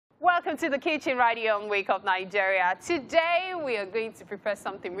welcome to the kitchen right here on Wake Up Nigeria. Today we are going to prepare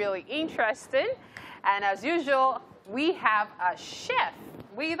something really interesting, and as usual we have a chef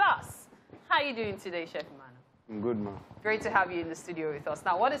with us. How are you doing today, Chef Emmanuel? I'm good, man. Great to have you in the studio with us.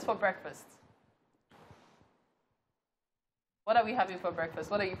 Now, what is for breakfast? What are we having for breakfast?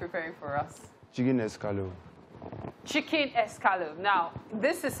 What are you preparing for us? Chicken escalope. Chicken escalope. Now,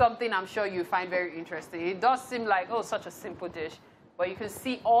 this is something I'm sure you find very interesting. It does seem like, oh, such a simple dish, but you can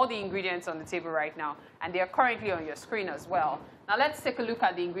see all the ingredients on the table right now, and they are currently on your screen as well. Now, let's take a look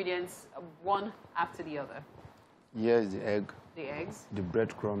at the ingredients one after the other. Here's the egg. The eggs. The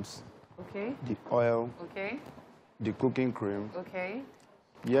breadcrumbs. Okay. The oil. Okay. The cooking cream. Okay.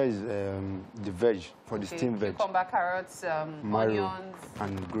 Here is the veg for the steamed veg. Cucumber, carrots, onions.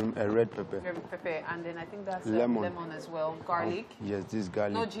 And green, red pepper. Green pepper, and then I think that's lemon as well. Garlic. Yes, this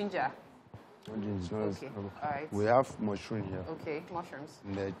garlic. No ginger. No ginger. No, okay. All right. We have mushroom here. Okay, mushrooms.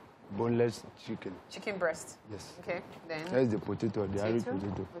 And the boneless chicken. Chicken breast. Yes. Okay, then. Here's the potato, the Irish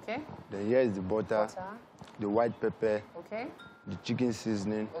potato. Okay. Then here is the butter, the white pepper, okay, the chicken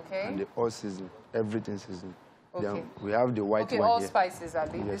seasoning, okay, and the oil seasoning, everything seasoning. Okay. Then we have the white wine all here. spices, I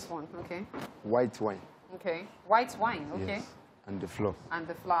think. Yes. This one, okay. White wine. Okay. White wine, okay. Yes. And the flour. And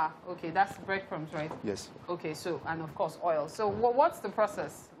the flour. Okay, that's breadcrumbs, right? Yes. Okay, so, and of course, oil. So what's the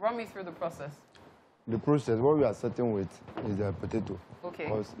process? Run me through the process. The process, what we are starting with is the potato. Okay.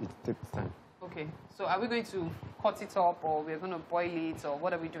 Because it takes time. Okay. So are we going to cut it up, or we're going to boil it, or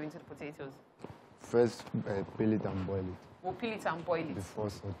what are we doing to the potatoes? First, peel it and boil it. We'll peel it and boil it. Before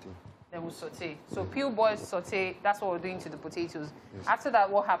sauté. Then we'll saute. So peel, boil, saute, that's what we're doing to the potatoes. Yes. After that,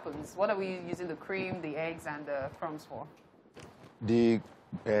 what happens? What are we using the cream, the eggs, and the crumbs for? The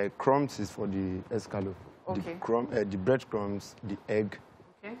crumbs is for the escalope. Okay. The breadcrumbs, the egg,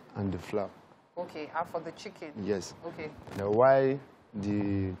 okay, and the flour. Okay, and for the chicken? Yes. Okay. Now, why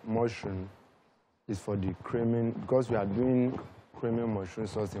the mushroom is for the creaming, because we are doing creamy mushroom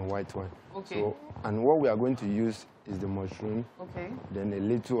sauce in white wine. Okay. So, and what we are going to use is the mushroom, okay, then a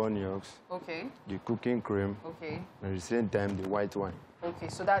little onions, okay, the cooking cream, okay, and at the same time the white wine. Okay,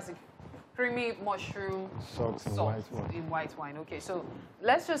 so that's the creamy mushroom sauce in white wine. Okay, so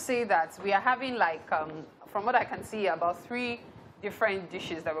let's just say that we are having, like, from what I can see, about 3 different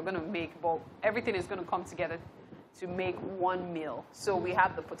dishes that we're going to make, but everything is going to come together to make one meal. So we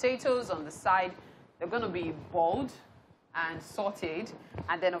have the potatoes on the side. They're going to be boiled and sauteed,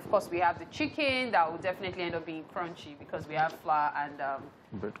 and then of course we have the chicken that will definitely end up being crunchy because we have flour and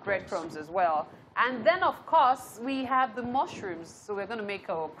breadcrumbs as well. And then of course we have the mushrooms, so we're going to make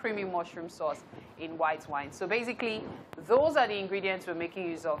a creamy mushroom sauce in white wine. So basically those are the ingredients we're making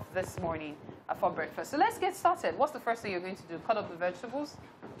use of this morning for breakfast. So let's get started. What's the first thing you're going to do? Cut up the vegetables?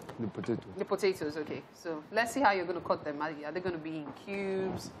 The potatoes. The potatoes, okay. So let's see how you're going to cut them. Are they going to be in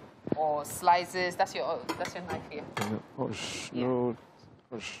cubes or slices? That's your knife here. Yeah. No.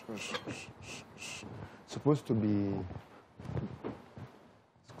 Supposed to be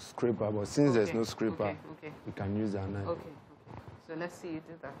scraper, but since there's no scraper, we can use our knife. Okay. So let's see you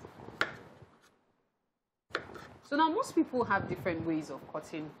do that. So now most people have different ways of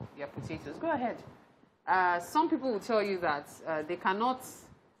cutting their potatoes. Go ahead. Some people will tell you that they cannot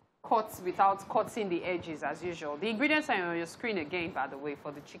cut without cutting the edges as usual. The ingredients are on your screen again, by the way,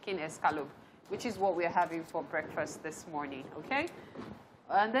 for the chicken escalope, which is what we're having for breakfast this morning, okay?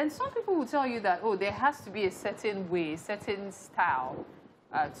 And then some people will tell you that, oh, there has to be a certain way, certain style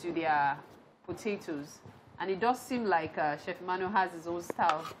to their potatoes. And it does seem like Chef Emmanuel has his own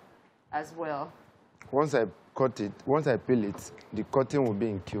style as well. Once I cut it, once I peel it, the cutting will be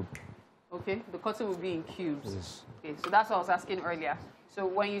in cube. Okay, the cutting will be in cubes. Yes. Okay, so that's what I was asking earlier. So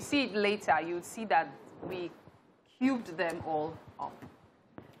when you see it later, you would see that we cubed them all up.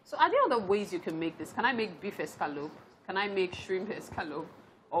 So are there other ways you can make this? Can I make beef escalope? Can I make shrimp escalope?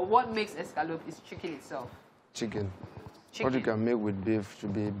 Or what makes escalope is chicken itself? Chicken. Chicken. What you can make with beef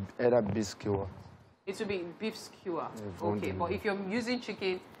should be either beef skewer. It should be beef skewer. Yeah, okay, but if you're using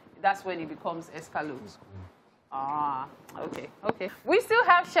chicken, that's when it becomes escalope. Ah, okay, okay. We still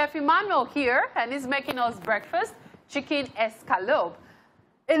have Chef Emmanuel here, and he's making us breakfast, chicken escalope.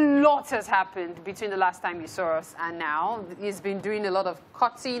 A lot has happened between the last time you saw us and now. He's been doing a lot of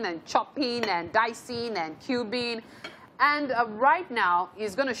cutting and chopping and dicing and cubing. And right now,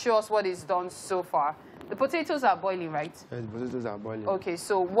 he's going to show us what he's done so far. The potatoes are boiling, right? Yes, the potatoes are boiling. Okay,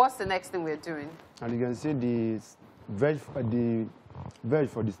 so what's the next thing we're doing? And you can see the veg for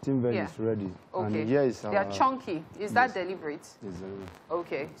the steamed veg is ready. Okay. And here is our... They are chunky. Is that deliberate? Yes,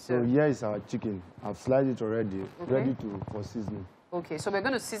 okay. So here is our chicken. I've sliced it already, ready for seasoning. Okay, so we're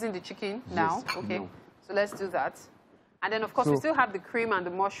going to season the chicken now. Yes, okay, now. so let's do that. And then, of course, we still have the cream and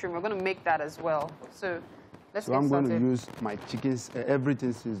the mushroom. We're going to make that as well. So let's get I'm started. going to use my chicken,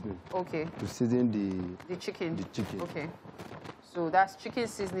 everything seasoning. Okay. To season the chicken. The chicken. Okay. So that's chicken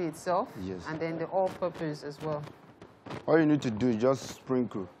seasoning itself. Yes. And then the all-purpose as well. All you need to do is just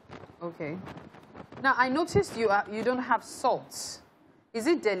sprinkle. Okay. Now, I noticed you don't have salt. Is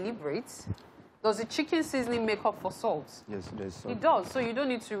it deliberate? Does the chicken seasoning make up for salt? Yes, there's salt. It does. So you don't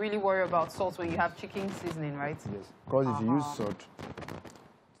need to really worry about salt when you have chicken seasoning, right? Yes. Because if you use salt, it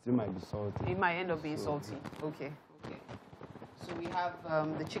still might be salty. It might end up being salty. Okay. Okay. So we have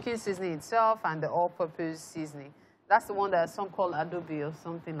the chicken seasoning itself and the all-purpose seasoning. That's the one that some call adobe or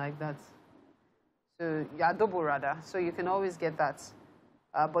something like that. So adobo rather. So you can always get that.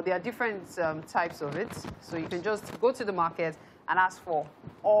 But there are different types of it. So you can just go to the market and ask for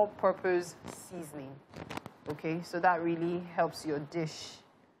all-purpose seasoning. Okay, so that really helps your dish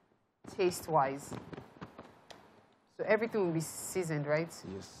taste-wise. So everything will be seasoned, right?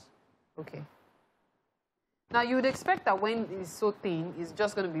 Yes. Okay. Now you would expect that when it's so thin, it's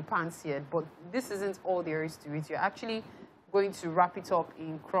just going to be pan-seared, but this isn't all there is to it. You're actually going to wrap it up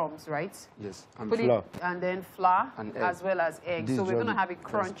in crumbs, right? Yes, and put flour. And then flour, and as well as eggs. So we're going to have it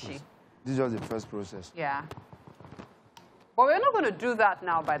crunchy. This is just the first process. Yeah. But we're not going to do that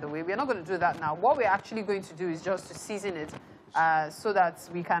now, by the way. We're not going to do that now. What we're actually going to do is just to season it so that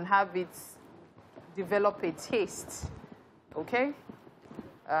we can have it develop a taste. Okay?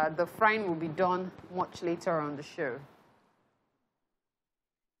 The frying will be done much later on the show.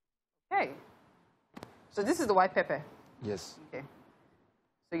 Okay. So this is the white pepper. Yes. Okay.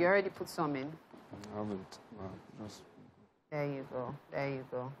 So you already put some in. I haven't. Just... There you go. There you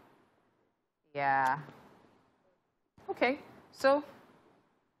go. Yeah. Okay. So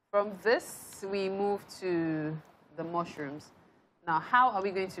from this, we move to the mushrooms. Now, how are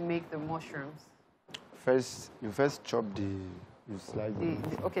we going to make the mushrooms? First, you chop you slice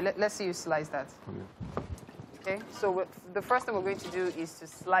okay, let's see you slice that. Okay. Okay, so the first thing we're going to do is to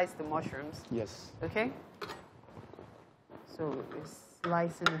slice the mushrooms. Yes. Okay? So we're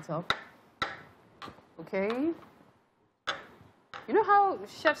slicing it up. Okay? You know how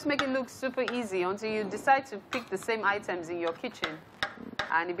chefs make it look super easy until you decide to pick the same items in your kitchen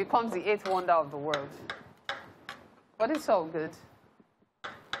and it becomes the 8th wonder of the world. But it's all good.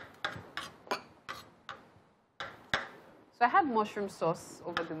 So I had mushroom sauce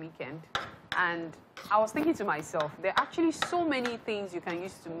over the weekend, and I was thinking to myself, there are actually so many things you can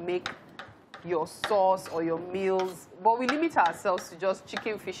use to make your sauce or your meals, but we limit ourselves to just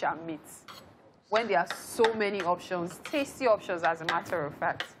chicken, fish, and meat when there are so many options, tasty options as a matter of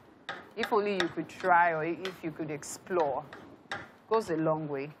fact. If only you could try or if you could explore, goes a long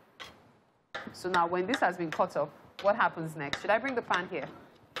way. So now when this has been cut up, what happens next? Should I bring the pan here?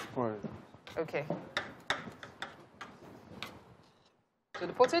 All right. Okay. So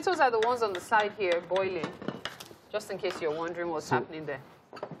the potatoes are the ones on the side here boiling, just in case you're wondering what's happening there.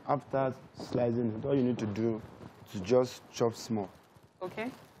 After slicing it, all you need to do is just chop small.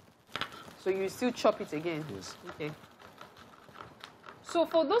 Okay. So you still chop it again? Yes. Okay. So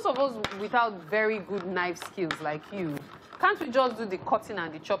for those of us without very good knife skills like you, can't we just do the cutting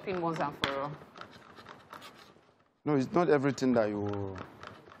and the chopping once and for all? No, it's not everything that you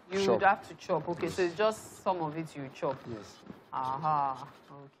chop. Would have to chop. Okay, Yes. so it's just some of it you chop. Yes. Aha.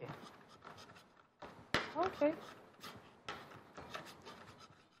 Okay. Okay.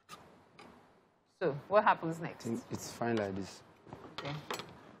 So what happens next? It's fine like this. Okay.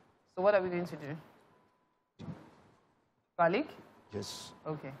 So what are we going to do? Garlic? Yes.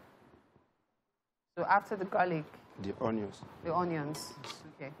 Okay. So after the garlic, The onions. the onions.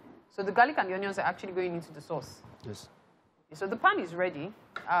 Okay. So the garlic and the onions are actually going into the sauce. Yes. Okay, so the pan is ready.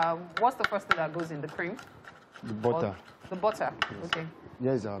 What's the first thing that goes in? The cream? The butter. Or the butter. Yes. Okay.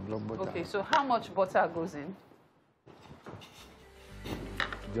 Yes, our block butter. Okay, so how much butter goes in?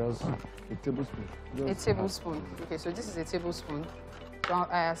 Just a tablespoon. A tablespoon. Okay, so this is a tablespoon. So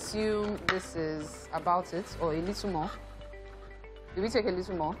I assume this is about it, or a little more. Do we take a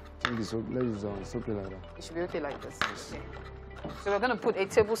little more? I think it's okay. It's okay like that. It should be okay like this. Okay. So we're going to put a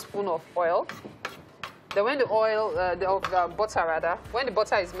tablespoon of oil. Then when the oil, butter rather, when the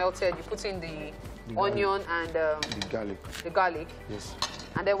butter is melted, you put in the onion and the garlic. the garlic. Yes.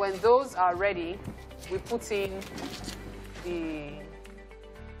 And then when those are ready, we put in the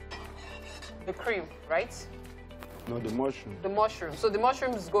cream, right? No, the mushroom. The mushroom. So the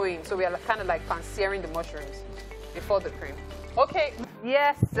mushrooms go in. So we are kind of like pan-searing the mushrooms before the cream. Okay.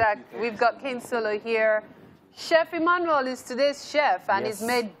 Yes, we've got King Solo here. Chef Emmanuel is today's chef, and he's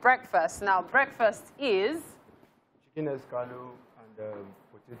made breakfast. Now, breakfast is? Chicken escalope and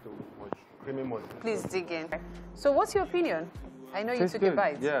potato mushroom. creamy mushroom. Please dig in. So what's your opinion? I know you Tastes took good. a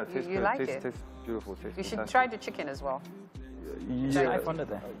bite. Yeah, you like it. Tastes beautiful. Tastes You should fantastic. try the chicken as well. There's a knife under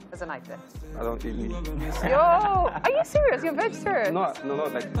there. There's a knife there. I don't eat meat. Yo, are you serious? You're vegetarian? No,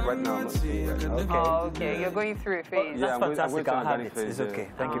 not like right now. I'm not eating right now. Okay. Oh, okay. You're going through a phase. Yeah, That's I'm going fantastic. through I'll an have organic it. It's phase, okay.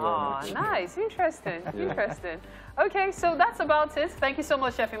 yeah. Thank you very much. Nice. Interesting. Interesting. Okay, so that's about it. Thank you so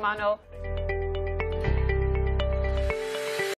much, Chef Emmanuel.